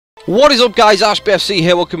What is up, guys? Ashbfc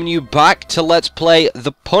here, welcoming you back to Let's Play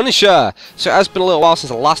The Punisher. So it has been a little while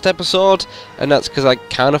since the last episode, and that's because I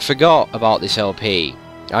kind of forgot about this LP.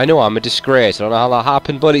 I know, I'm a disgrace, I don't know how that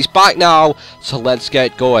happened, but it's back now, so let's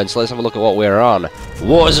get going. So let's have a look at what we're on.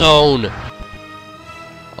 Warzone!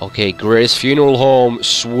 Okay, Grace Funeral Home,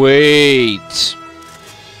 sweet!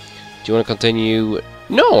 Do you want to continue?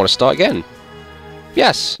 No, I want to start again.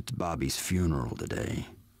 Yes. It's Bobby's funeral today.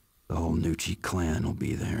 The whole Nucci clan will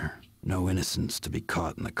be there. No innocents to be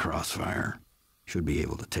caught in the crossfire. Should be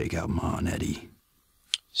able to take out Ma and Eddie.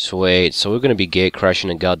 Sweet, so we're going to be gate crashing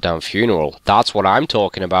a goddamn funeral. That's what I'm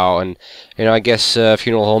talking about, and, you know, I guess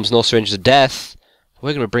funeral home's no stranger to death.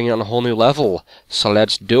 We're going to bring it on a whole new level, so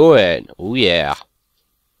let's do it. Oh yeah.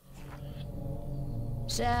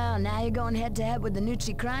 So, now you're going head-to-head with the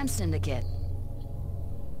Nucci crime syndicate.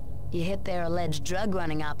 You hit their alleged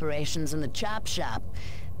drug-running operations in the chop shop.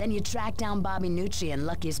 Then you tracked down Bobby Nucci in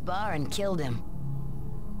Lucky's bar and killed him.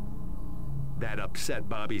 That upset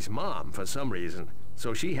Bobby's mom for some reason.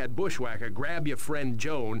 So she had Bushwhacker grab your friend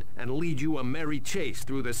Joan and lead you a merry chase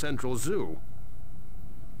through the Central Zoo.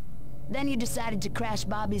 Then you decided to crash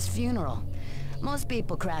Bobby's funeral. Most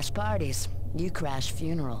people crash parties. You crash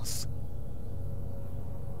funerals.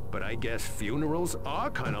 But I guess funerals are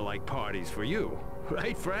kind of like parties for you.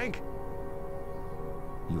 Right, Frank?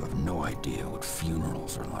 You have no idea what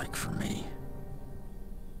funerals are like for me.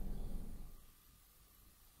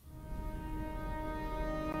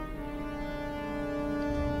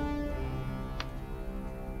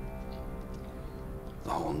 The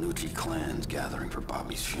whole Nucci clan's gathering for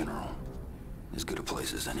Bobby's funeral. As good a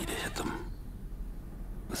place as any to hit them.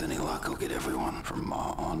 With any luck, I'll get everyone from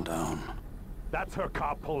Ma on down. That's her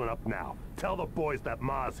car pulling up now. Tell the boys that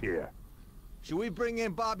Ma's here. Should we bring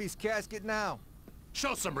in Bobby's casket now?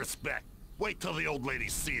 Show some respect. Wait till the old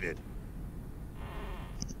lady's seated.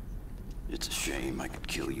 It's a shame I could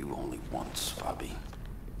kill you only once, Bobby.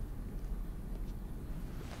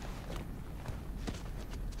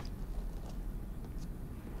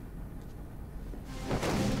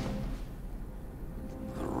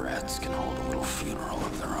 The rats can hold a little funeral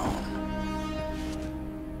of their own.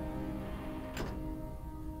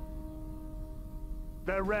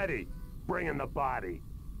 They're ready. Bring in the body.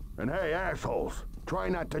 And hey, assholes, try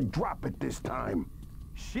not to drop it this time.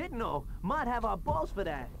 Shit, no. Might have our balls for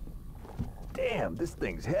that. Damn, this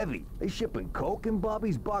thing's heavy. They shipping coke in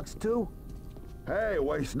Bobby's box too? Hey,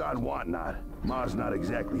 waste not, want not. Ma's not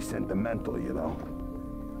exactly sentimental, you know.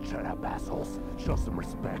 Shut up, assholes. Show some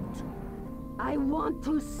respect. I want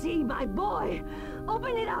to see my boy.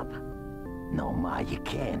 Open it up. No, Ma, you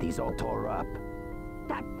can't. He's all tore up.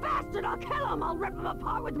 That bastard, I'll kill him. I'll rip him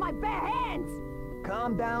apart with my bare hands.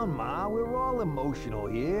 Calm down, Ma. We're all emotional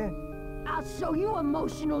here. I'll show you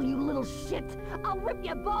emotional, you little shit. I'll rip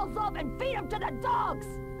your balls off and feed them to the dogs.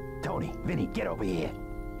 Tony, Vinny, get over here.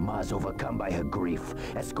 Ma's overcome by her grief.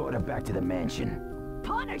 Escort her back to the mansion.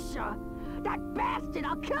 Punisher? That bastard,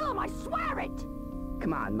 I'll kill him, I swear it.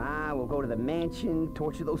 Come on, Ma. We'll go to the mansion,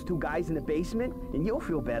 torture those two guys in the basement, and you'll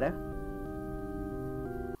feel better.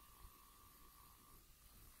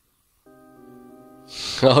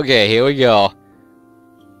 Okay, here we go.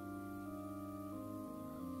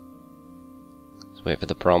 Let's wait for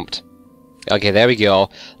the prompt. Okay, there we go.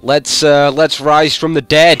 Let's rise from the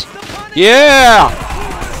dead. Yeah!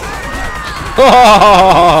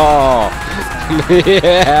 Oh!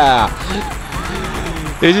 Yeah!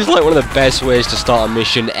 This is like one of the best ways to start a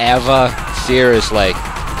mission ever. Seriously.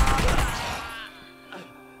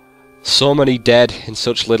 So many dead in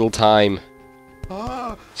such little time.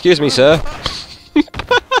 Excuse me, sir.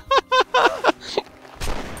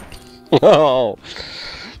 Oh,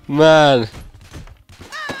 man.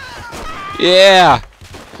 Yeah.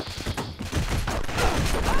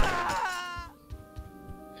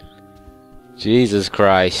 Jesus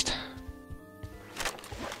Christ.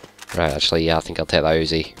 Right, actually, yeah, I think I'll take that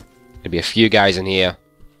Uzi. There'll be a few guys in here.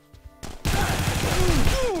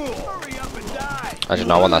 I do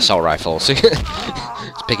not want that assault rifle, so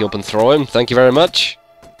let's pick it up and throw him. Thank you very much.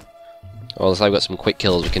 Well, looks like I've got some quick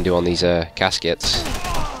kills we can do on these caskets.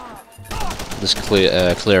 Just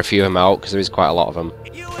clear a few of them out, because there is quite a lot of them.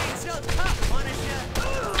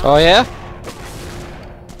 Oh yeah?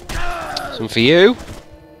 Some for you.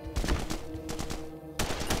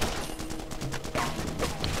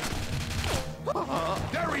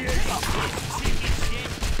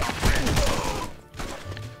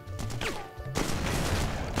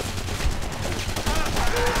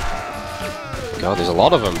 God, there's a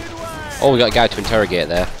lot of them. Oh, we got a guy to interrogate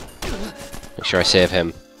there. Make sure I save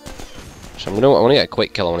him. So I want to get a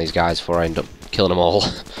quick kill on these guys before I end up killing them all.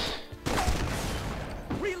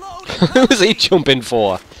 Who was he jumping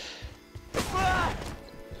for?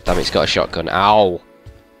 Damn, he's got a shotgun. Ow.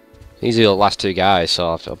 These are the last two guys, so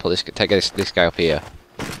I'll put this. Take this guy up here.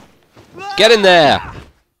 Get in there!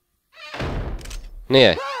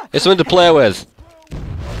 Here, here's something to play with.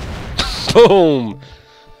 Boom!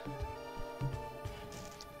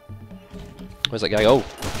 Where's that guy? Oh,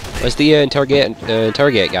 where's the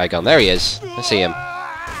interrogate guy gone? There he is. I see him.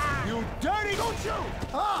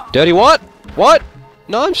 Dirty what? What?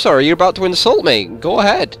 No, I'm sorry. You're about to insult me. Go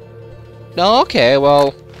ahead. No, okay.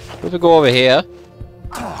 Well, we'll go over here.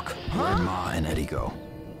 Talk. Where'd Ma and Eddie go?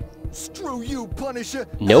 Screw you, Punisher.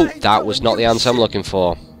 Nope, that was not the answer I'm looking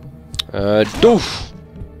for. Doof.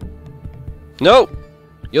 Nope.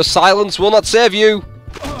 Your silence will not save you.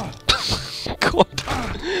 God.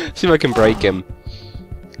 See if I can break him.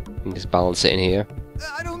 And just balance it in here.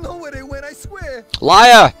 I don't know where they went, I swear.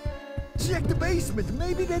 Liar! Check the basement.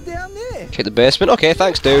 Maybe they're down there. Check the basement. Okay,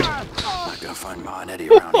 thanks, dude. Not gonna find Ma and Eddie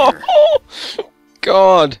around here.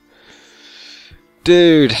 God.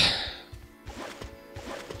 Dude.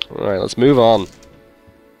 Alright, let's move on.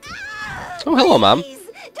 Oh, hello, ma'am.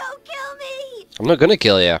 Don't kill me! I'm not gonna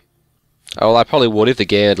kill you. Oh, well, I probably would if the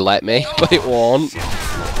game had let me, but it won't.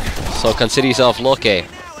 So consider yourself lucky.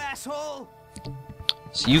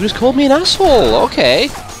 So you just called me an asshole, okay.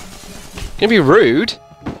 Gonna be rude.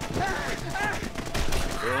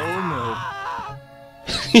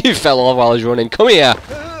 You fell off while I was running. Come here.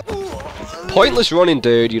 Pointless running,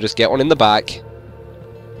 dude. You just get one in the back.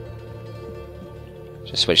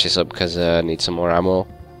 Just switch this up because I need some more ammo.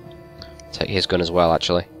 Take his gun as well,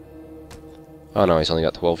 actually. Oh no, he's only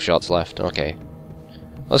got 12 shots left. Okay.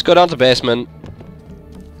 Let's go down to the basement.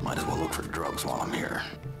 Might as well look for drugs while I'm here.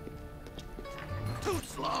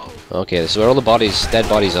 Okay, this is where all the bodies, dead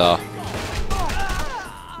bodies are.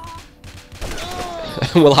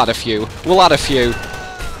 We'll add a few. We'll add a few.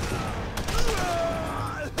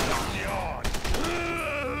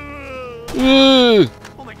 Ooh.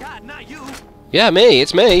 Oh my God, not you! Yeah, me.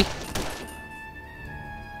 It's me.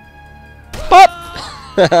 Pop!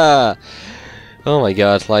 Oh my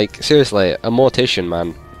God! Like seriously, a mortician,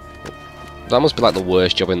 man. That must be like the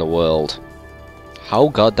worst job in the world. How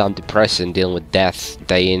goddamn depressing dealing with death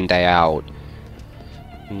day in, day out.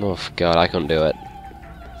 Oh God, I couldn't do it.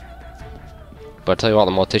 But I tell you what,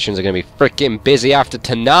 the morticians are gonna be freaking busy after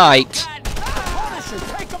tonight.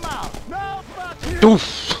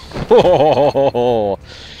 Oof.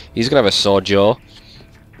 He's gonna have a sword jaw.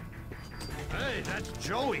 Hey, that's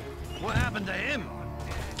Joey. What happened to him?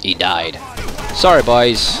 He died. Sorry,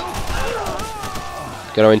 boys.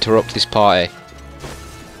 Gonna interrupt this party.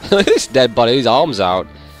 This dead body, his arms out.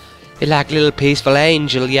 You're like a little peaceful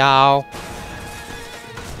angel, y'all.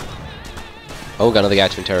 Oh, we got another guy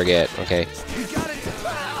to interrogate. Okay.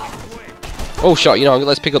 Oh, shot. You know,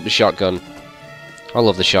 let's pick up the shotgun. I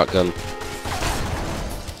love the shotgun.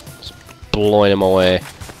 Just blowing him away.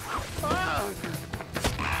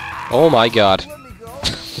 Oh my God.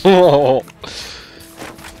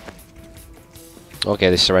 Okay,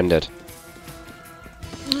 they surrendered.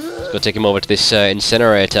 Let's go take him over to this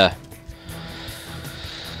incinerator.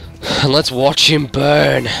 And let's watch him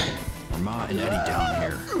burn. Ma and Eddie down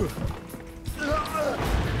here.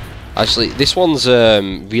 Actually, this one's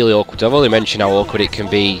really awkward. I've already mentioned how awkward it can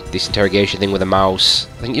be, this interrogation thing with a mouse.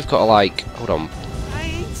 I think you've got to, like... Hold on.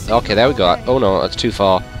 Okay, there we go. Oh no, that's too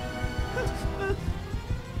far.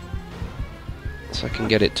 So I can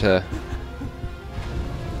get it to...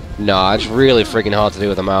 Nah, it's really freaking hard to do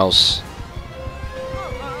with a mouse.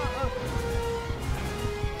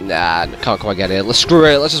 Nah, can't quite get it. Let's screw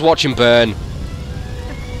it. Let's just watch him burn.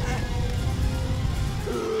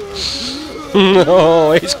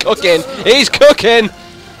 No, he's cooking. He's cooking.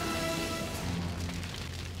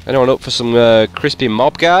 Anyone up for some crispy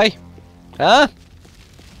mob guy? Huh?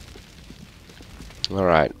 All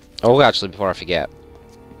right. Oh, actually, before I forget,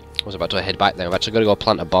 I was about to head back there. I've actually got to go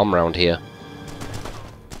plant a bomb around here.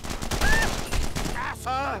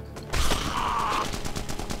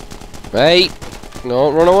 Hey!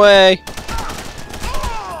 Don't run away!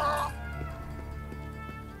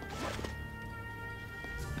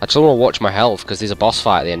 I just want to watch my health, because there's a boss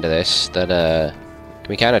fight at the end of this that can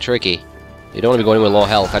be kind of tricky. You don't want to be going with low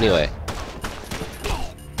health anyway.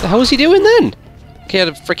 What the hell is he doing then? He had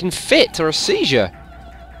a freaking fit or a seizure.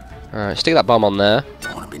 Alright, stick that bomb on there.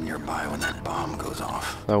 Don't want to be nearby when that bomb goes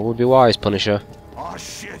off. That would be wise, Punisher. Oh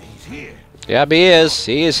shit, he's here. Yeah, he is.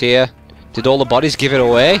 He is here. Did all the bodies give it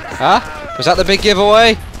away? Huh? Was that the big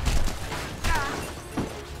giveaway?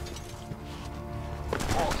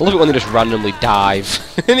 I love it when they just randomly dive.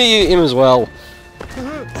 And he him as well. Give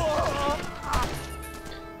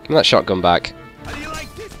me that shotgun back. How do you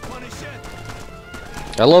like this, Punisher?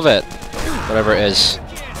 I love it. Whatever it is.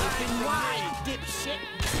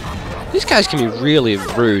 These guys can be really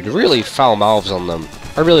rude, really foul mouths on them.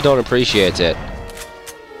 I really don't appreciate it.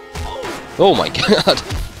 Oh my god.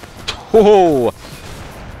 Whoa.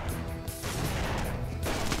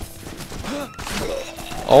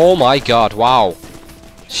 Oh my god, wow.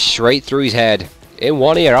 Straight through his head. In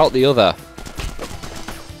one ear, out the other.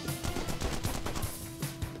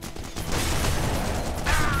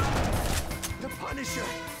 The Punisher!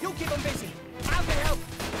 You keep him busy! I'll get help!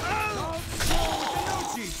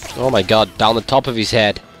 Oh my god, down the top of his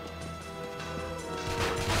head.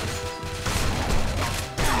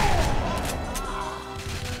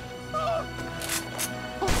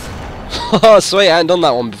 Oh sweet, I hadn't done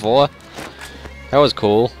that one before. That was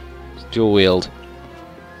cool. It's dual wield.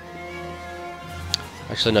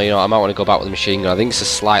 Actually, no, you know what, I might want to go back with the machine gun. I think it's a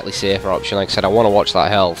slightly safer option. Like I said, I want to watch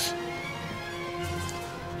that health.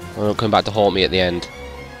 I'm not coming back to haunt me at the end.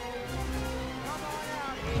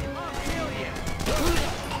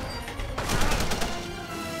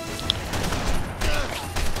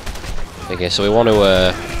 Okay, so we want to,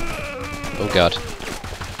 oh god.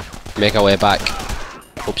 Make our way back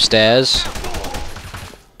upstairs.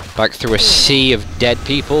 Back through a sea of dead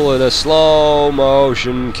people in a slow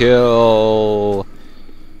motion kill.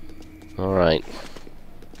 Alright.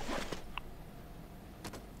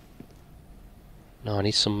 No, I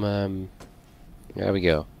need some, there we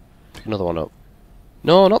go. Pick another one up.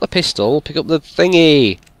 No, not the pistol. Pick up the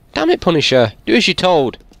thingy. Damn it, Punisher. Do as you're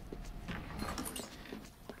told.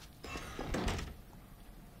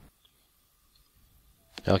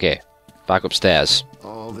 Okay. Back upstairs.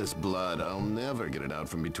 All this blood, I'll never get it out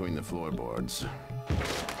from between the floorboards.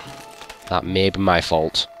 That may be my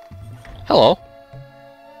fault. Hello.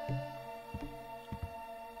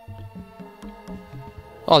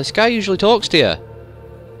 Oh, this guy usually talks to you.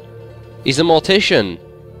 He's a mortician.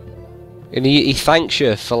 And he thanks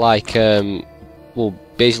you for, like, well,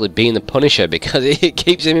 basically being the Punisher because it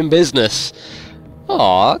keeps him in business.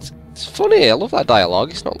 Oh, it's funny. I love that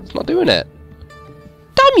dialogue. It's not doing it.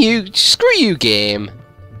 Damn you! Screw you, game!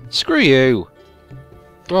 Screw you!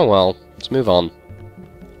 Oh well, let's move on.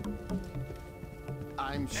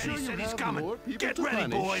 I'm sure He said he's have coming. more people Get to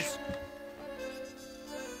ready, punish. boys.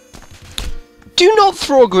 Do not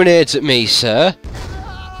throw grenades at me, sir!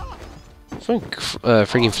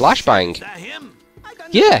 Freaking flashbang. Is that him?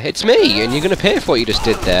 Yeah, it's me, and you're gonna pay for what you just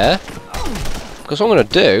did there. Because what I'm gonna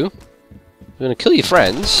do, I'm gonna kill your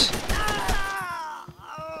friends,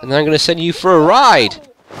 and then I'm gonna send you for a ride!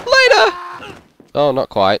 Later! Oh, not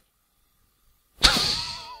quite.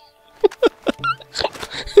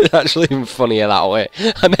 It's actually even funnier that way.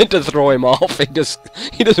 I meant to throw him off, he just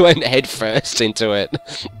went head first into it.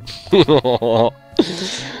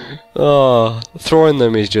 Oh, throwing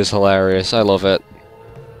them is just hilarious, I love it.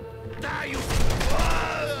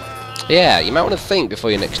 Yeah, you might want to think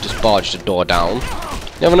before you next just barge the door down.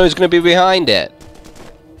 You never know who's going to be behind it.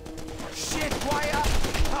 Shit, quiet!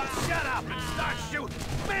 Oh, shut up and start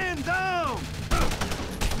shooting. Man down.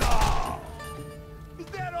 Is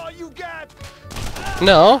that all you got?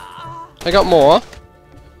 No, I got more.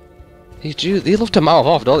 They love to mouth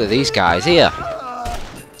off, don't they, these guys? Here.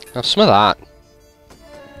 Have some of that.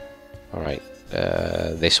 Alright,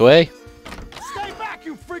 this way. Stay back,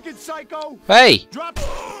 you freaking psycho! Hey! Drop.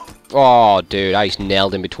 Oh, dude, I just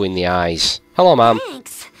nailed him between the eyes. Hello, ma'am.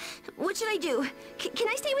 Thanks. What should I do? Can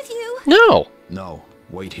I stay with you? No! No,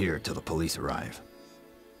 wait here till the police arrive.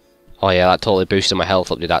 Oh yeah, that totally boosted my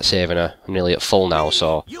health up, did that, saving her. I'm nearly at full now,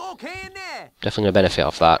 so You okay in there? definitely gonna benefit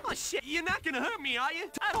off that. Oh shit, you're not gonna hurt me, are you?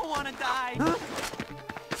 I don't wanna die.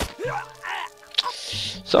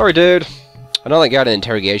 Sorry, dude. I know that guy had an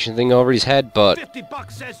interrogation thing over his head, but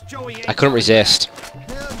 $50 says Joey ain't I couldn't resist.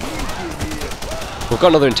 We've got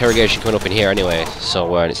another interrogation coming up in here anyway,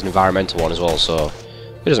 so and it's an environmental one as well, so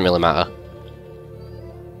it doesn't really matter.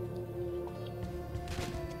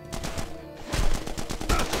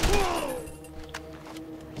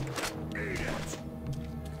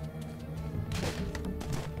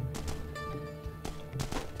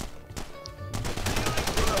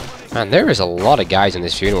 Man, there is a lot of guys in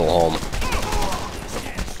this funeral home.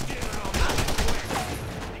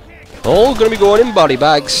 All gonna be going in body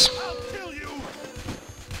bags.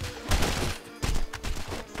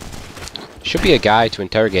 Should be a guy to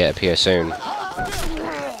interrogate up here soon.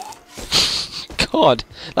 God,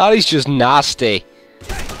 that is just nasty.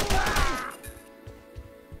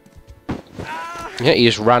 Yeah, he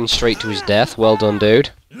just ran straight to his death. Well done, dude.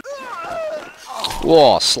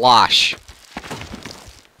 Whoa, slash.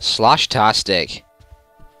 Slash-tastic.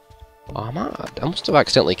 Oh, I must have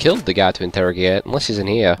accidentally killed the guy to interrogate, unless he's in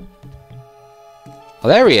here. Oh,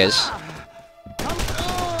 there he is.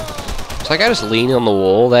 It's like I just leaning on the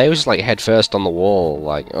wall there. He was just like head first on the wall.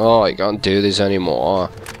 Like, oh, I can't do this anymore.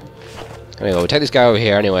 Anyway, we'll take this guy over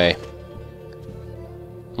here anyway.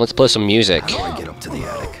 Let's play some music. How do I get up to the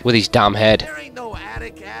attic? With his damn head. There ain't no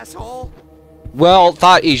attic, asshole. Well,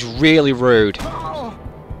 that is really rude.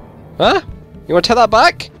 Huh? You want to take that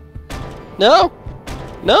back? No?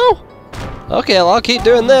 No? Okay, well, I'll keep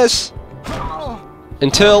doing this.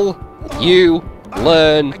 Until you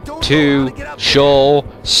learn to show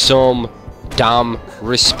some damn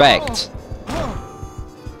respect.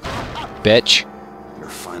 Bitch. Your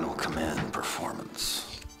final command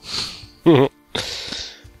performance.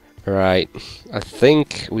 Right. I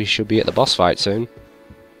think we should be at the boss fight soon.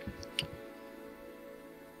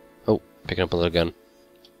 Oh, picking up another gun.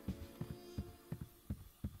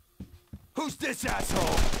 Who's this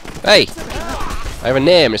asshole? Hey! I have a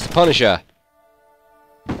name, it's the Punisher.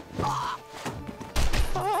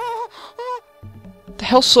 The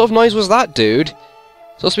hell sort of noise was that, dude?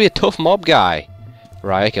 Supposed to be a tough mob guy.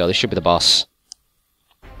 Right, okay, well, this should be the boss.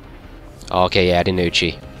 Okay, yeah,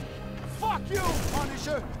 Dinucci. Fuck you,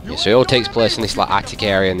 Punisher. Yeah, so it all takes place in this like attic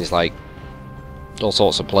area, and there's like all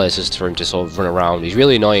sorts of places for him to sort of run around. He's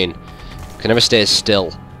really annoying. Can never stay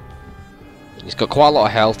still. He's got quite a lot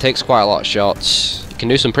of health, takes quite a lot of shots. He can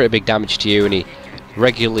do some pretty big damage to you, and he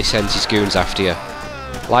regularly sends his goons after you.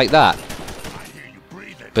 Like that.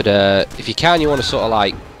 But if you can, you want to sort of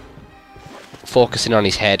like focus in on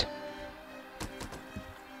his head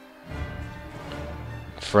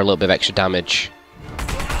for a little bit of extra damage.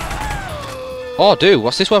 Oh, dude,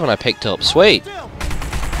 what's this weapon I picked up? Sweet.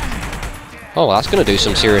 Oh, well, that's going to do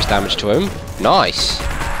some serious damage to him. Nice.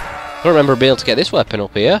 I don't remember being able to get this weapon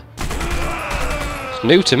up here. It's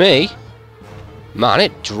new to me. Man,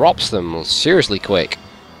 it drops them seriously quick.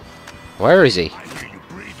 Where is he?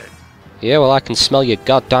 Yeah, well, I can smell your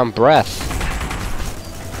goddamn breath.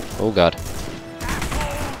 Oh, God.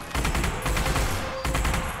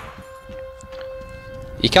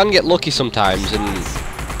 You can get lucky sometimes,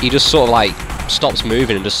 and he just sort of, like, stops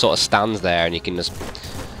moving and just sort of stands there, and you can just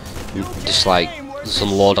like, just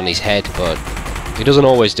unload on his head, but he doesn't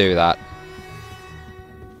always do that.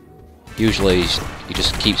 Usually, he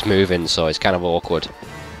just keeps moving, so it's kind of awkward.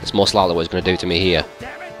 It's most likely what he's going to do to me here.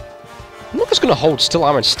 I'm not just going to hold still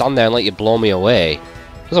armor and stand there and let you blow me away. It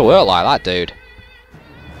doesn't work like that, dude.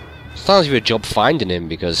 Sometimes you have a job finding him,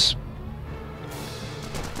 because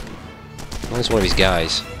well, he's one of his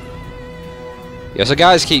guys. Yeah, so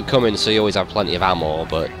guys keep coming, so you always have plenty of ammo,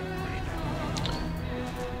 but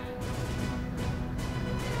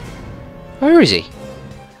where is he?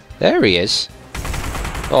 There he is.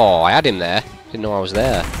 Oh, I had him there. Didn't know I was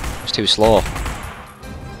there. I was too slow.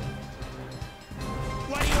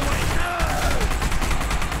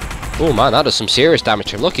 Oh man, that does some serious damage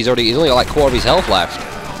to him. Look, he's only got like quarter of his health left.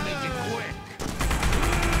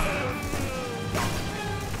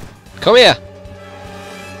 Come here.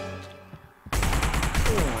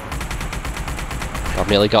 I've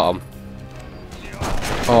nearly got him.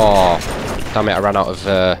 Oh, damn it! I ran out of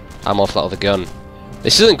ammo for that other gun.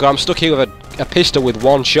 This isn't good. I'm stuck here with a pistol with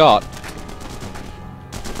one shot.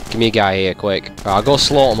 Give me a guy here, quick. Right, I'll go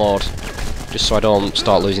slaughter mode, just so I don't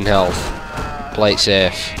start losing health. Play it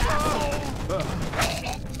safe.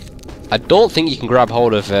 I don't think you can grab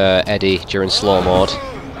hold of Eddie during slow mode.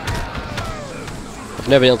 I've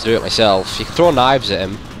never been able to do it myself. You can throw knives at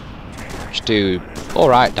him, which do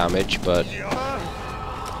alright damage, but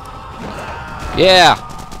yeah.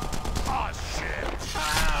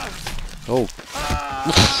 Oh.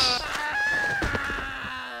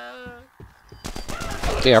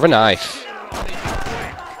 Do you have a knife?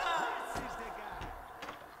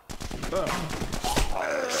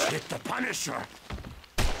 Hit the Punisher.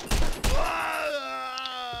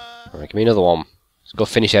 Alright, give me another one. Let's go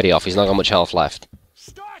finish Eddie off. He's not got much health left.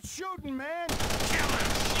 Start shooting, man.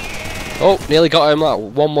 Oh, nearly got him. That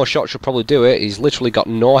one more shot should probably do it. He's literally got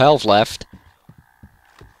no health left.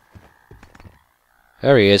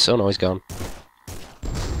 There he is. Oh no, he's gone.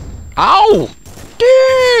 Ow!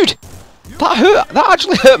 Dude! That hurt. That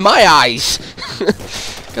actually hurt my eyes.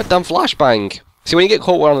 Goddamn flashbang. See, when you get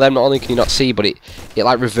caught with one of them, not only can you not see, but it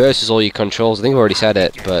like reverses all your controls. I think I've already said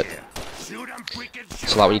it, but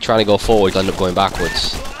so like when you're trying to go forward, you end up going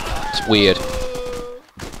backwards. It's weird.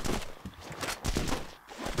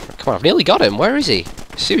 Come on, I've nearly got him. Where is he?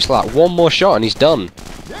 Seriously, like one more shot and he's done.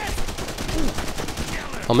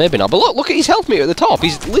 Or maybe not. But look at his health meter at the top.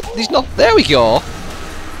 He's not. There we go.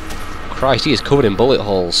 Christ, he is covered in bullet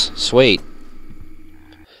holes. Sweet.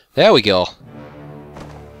 There we go.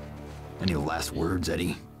 Any last words,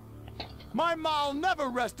 Eddie? My ma'll never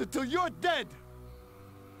rest until you're dead.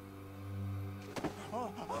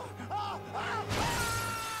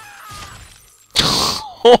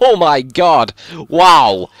 Oh my god!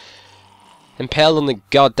 Wow! Impaled on the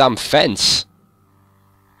goddamn fence.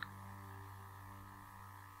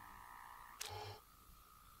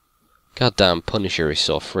 Goddamn Punisher is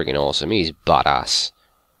so friggin' awesome. He's badass.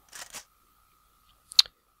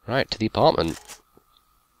 Right, to the apartment.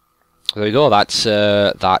 There we go.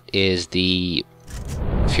 That is the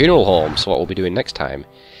funeral home. So what we'll be doing next time,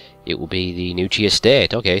 it will be the Nucci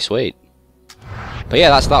estate. Okay, sweet. But yeah,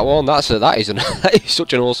 that's that one. That is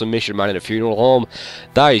such an awesome mission, man. In a funeral home,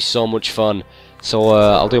 that is so much fun. So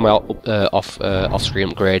I'll do my off-screen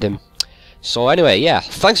upgrading. So anyway, yeah,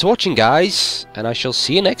 thanks for watching, guys, and I shall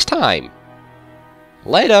see you next time.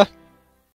 Later.